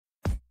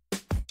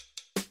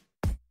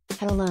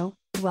Hello,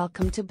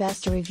 welcome to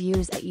Best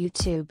Reviews at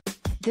YouTube.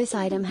 This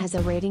item has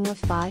a rating of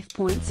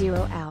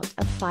 5.0 out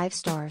of 5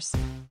 stars.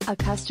 A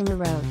customer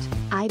wrote,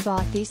 "I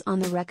bought these on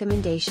the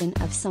recommendation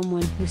of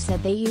someone who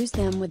said they use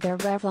them with their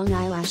Revlon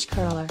eyelash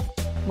curler.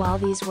 While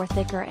these were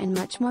thicker and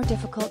much more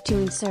difficult to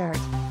insert,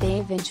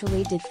 they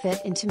eventually did fit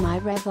into my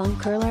Revlon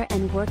curler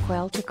and work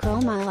well to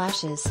curl my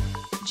lashes.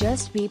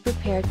 Just be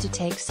prepared to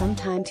take some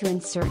time to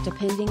insert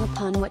depending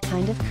upon what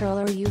kind of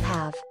curler you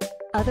have.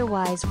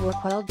 Otherwise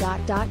work well.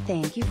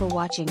 Thank you for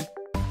watching.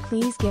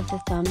 Please give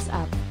the thumbs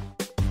up.